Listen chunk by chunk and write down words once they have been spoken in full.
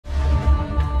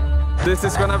This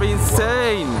is gonna be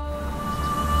insane!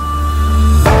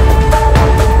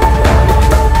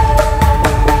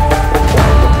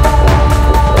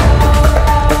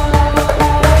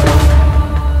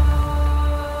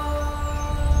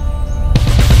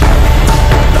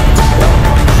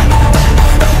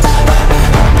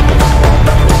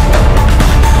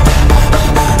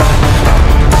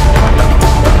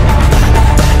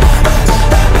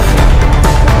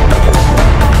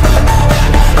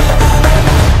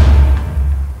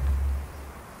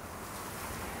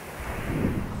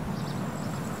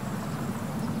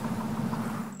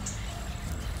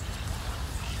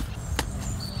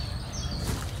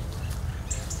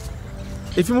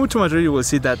 If you move to Madrid, you will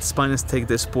see that Spaniards take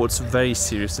their sports very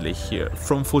seriously here.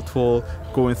 From football,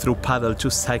 going through paddle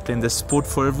to cycling, there's sport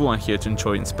for everyone here to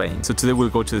enjoy in Spain. So today we'll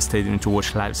go to the stadium to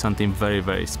watch live something very,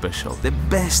 very special. The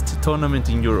best tournament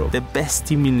in Europe, the best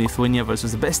team in Lithuania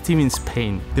versus the best team in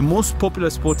Spain, the most popular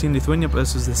sport in Lithuania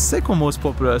versus the second most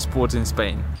popular sport in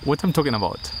Spain. What I'm talking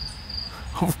about?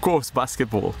 Of course,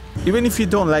 basketball. Even if you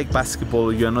don't like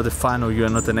basketball, you're not a fan or you're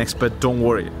not an expert, don't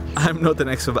worry. I'm not an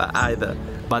expert either.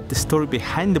 But the story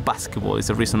behind the basketball is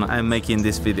the reason I'm making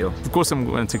this video. Of course, I'm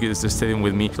going to take you to the stadium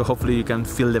with me, so hopefully you can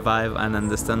feel the vibe and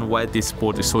understand why this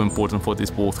sport is so important for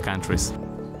these both countries.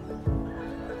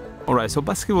 Alright, so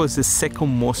basketball is the second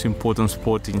most important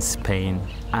sport in Spain,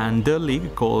 and their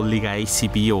league, called Liga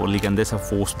ACB or Liga Endesa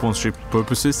for sponsorship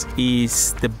purposes,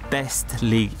 is the best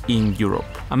league in Europe.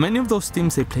 And many of those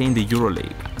teams, they play in the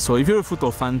EuroLeague. So if you're a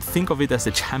football fan, think of it as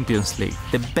the Champions League.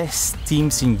 The best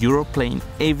teams in Europe playing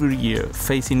every year,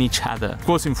 facing each other. Of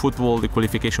course, in football, the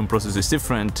qualification process is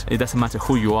different. It doesn't matter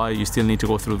who you are, you still need to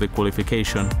go through the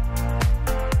qualification.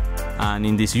 And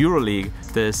in this EuroLeague,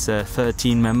 there's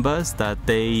 13 members that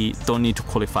they don't need to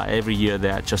qualify every year, they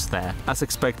are just there. As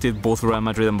expected, both Real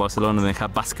Madrid and Barcelona, they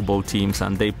have basketball teams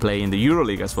and they play in the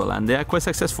EuroLeague as well, and they are quite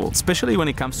successful. Especially when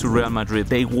it comes to Real Madrid,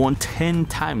 they won 10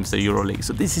 times the EuroLeague,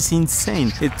 so this is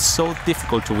insane. It's so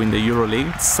difficult to win the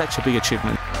EuroLeague, it's such a big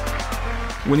achievement.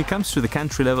 When it comes to the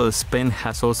country level, Spain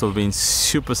has also been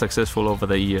super successful over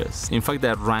the years. In fact,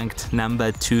 they're ranked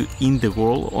number 2 in the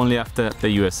world, only after the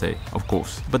USA, of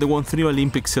course. But they won 3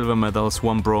 Olympic silver medals,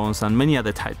 1 bronze, and many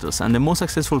other titles. And the most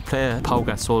successful player, Pau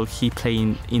Gasol, he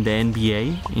played in the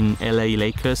NBA, in LA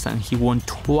Lakers, and he won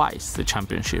twice the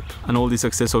championship. And all this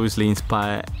success obviously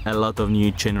inspired a lot of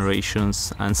new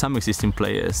generations and some existing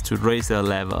players to raise their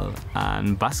level.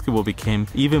 And basketball became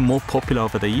even more popular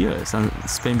over the years, and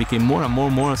Spain became more and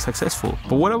more successful.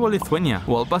 But what about Lithuania?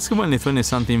 Well, basketball in Lithuania is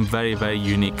something very, very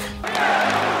unique.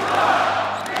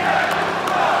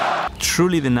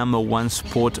 Truly the #1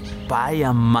 sport by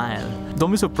a mile.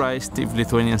 Don't be surprised if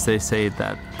Lithuanians, they say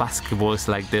that basketball is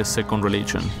like their second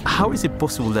religion. How is it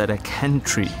possible that a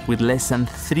country with less than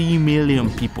 3 million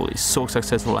people is so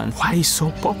successful, and why is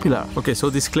so popular? Okay, so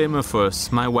disclaimer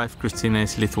first. My wife Christina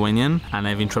is Lithuanian, and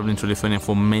I've been traveling to Lithuania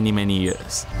for many, many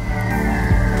years.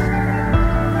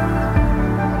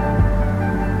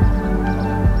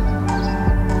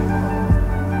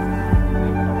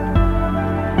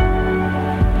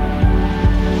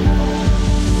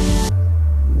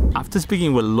 After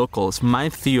speaking with locals, my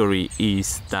theory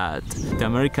is that the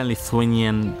American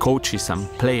Lithuanian coaches and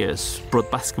players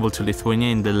brought basketball to Lithuania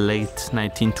in the late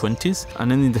 1920s, and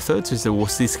then in the 30s there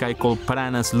was this guy called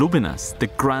Pranas Lubinas, the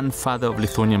grandfather of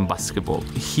Lithuanian basketball.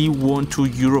 He won 2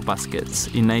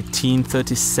 Eurobaskets in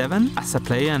 1937 as a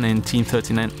player and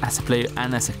 1939 as a player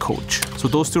and as a coach. So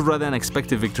those 2 rather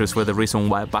unexpected victories were the reason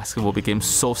why basketball became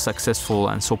so successful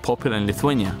and so popular in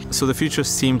Lithuania. So the future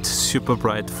seemed super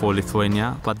bright for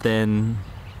Lithuania, but then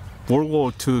World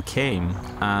War II came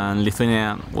and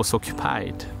Lithuania was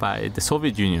occupied by the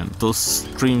Soviet Union. Those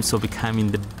dreams of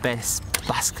becoming the best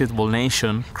basketball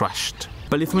nation crashed.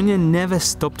 But Lithuania never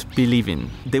stopped believing.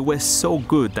 They were so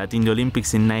good that in the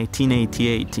Olympics in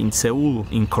 1988 in Seoul,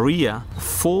 in Korea,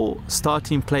 4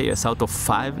 starting players out of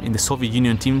 5 in the Soviet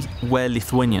Union teams were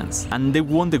Lithuanians, and they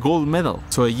won the gold medal.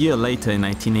 So a year later, in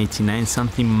 1989,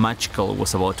 something magical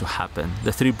was about to happen.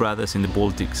 The 3 brothers in the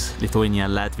Baltics, Lithuania,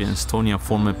 Latvia and Estonia,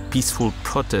 formed a peaceful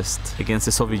protest against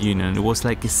the Soviet Union. It was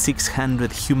like a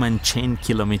 600 human chain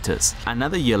kilometers.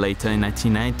 Another year later, in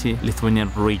 1990,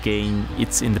 Lithuania regained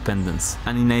its independence.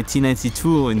 And in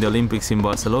 1992, in the Olympics in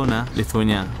Barcelona,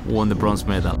 Lithuania won the bronze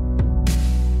medal.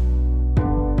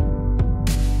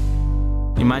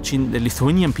 Imagine the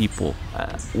Lithuanian people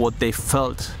what they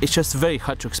felt. It's just very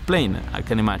hard to explain, I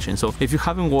can imagine. So if you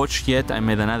haven't watched yet, I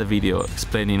made another video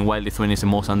explaining why Lithuania is the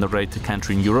most underrated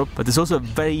country in Europe, but there's also a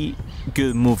very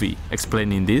good movie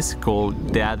explaining this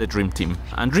called The Other Dream Team.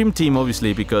 And Dream Team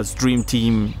obviously because Dream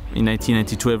Team in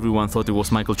 1992 everyone thought it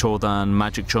was Michael Jordan,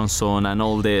 Magic Johnson and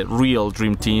all the real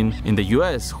Dream Team in the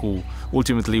US who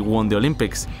ultimately won the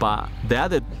Olympics, but the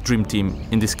other dream team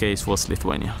in this case was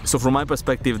Lithuania. So from my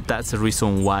perspective, that's the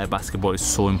reason why basketball is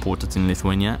so important in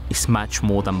Lithuania. It's much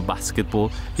more than basketball.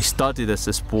 It started as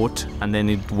a sport and then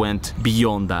it went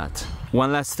beyond that.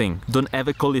 One last thing, don't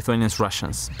ever call Lithuanians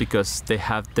Russians because they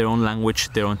have their own language,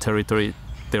 their own territory,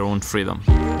 their own freedom.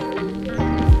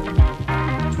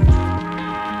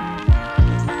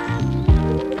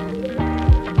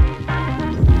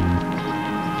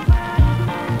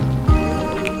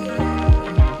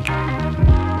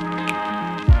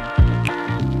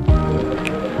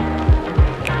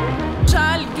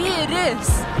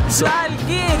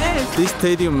 This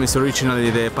stadium is originally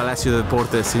the Palacio de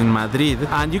Deportes in Madrid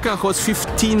and you can host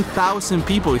 15,000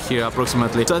 people here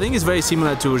approximately. So I think it's very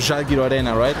similar to Žalgiris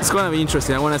Arena, right? It's gonna be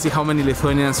interesting. I wanna see how many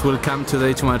Lithuanians will come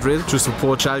today to Madrid to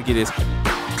support Žalgiris.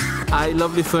 I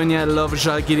love Lithuania, I love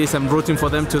Žalgiris, I'm rooting for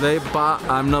them today, but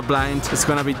I'm not blind. It's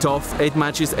gonna be tough. 8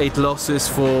 matches, 8 losses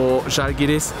for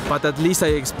Žalgiris, but at least I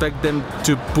expect them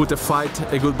to put a fight,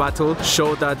 a good battle,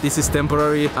 show that this is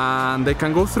temporary and they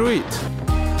can go through it.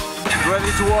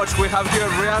 Ready to watch, we have here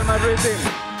Real Madrid team.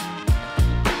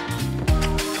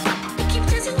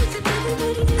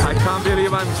 I can't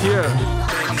believe I'm here.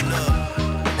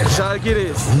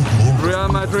 Žalgiris, Real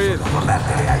Madrid.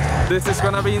 This is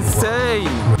gonna be insane.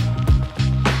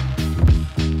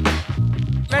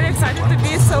 Very excited to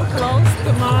be so close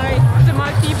to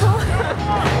my people.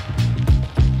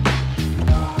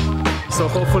 So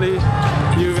hopefully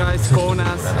you guys,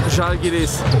 Kaunas,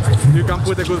 Žalgiris, you can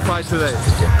put a good fight today.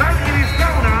 Žalgiris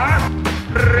Kaunas,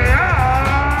 Real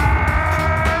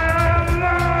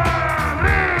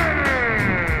Madrid.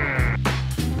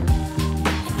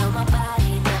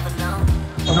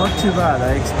 Not too bad. I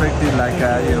expected like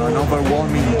an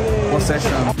overwhelming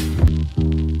possession.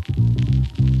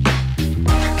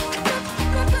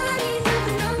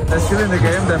 They're still in the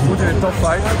game. They're putting a top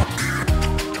fight.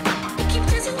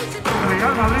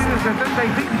 Real Madrid 75,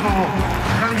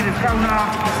 Žalgiris Kaunas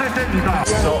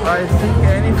 70. So I think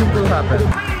anything could happen.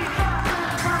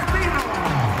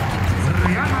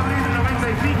 Real Madrid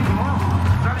 95,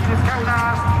 Žalgiris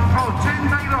Kaunas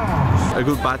 82. A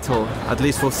good battle, at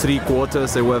least for 3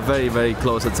 quarters. They were very, very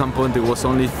close. At some point it was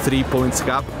only 3 points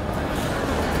gap.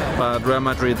 But Real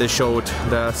Madrid, they showed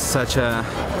they're such a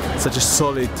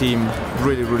solid team,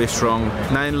 really, really strong.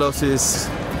 9 losses.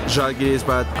 Žalgiris,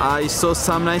 but I saw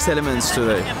some nice elements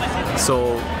today.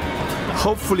 So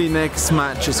hopefully next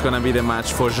match is gonna be the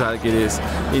match for Žalgiris.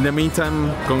 In the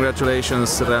meantime,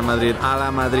 congratulations Real Madrid. A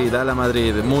la Madrid, a la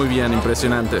Madrid. Muy bien,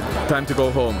 impresionante. Time to go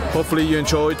home. Hopefully you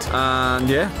enjoyed and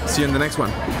yeah, see you in the next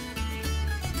one.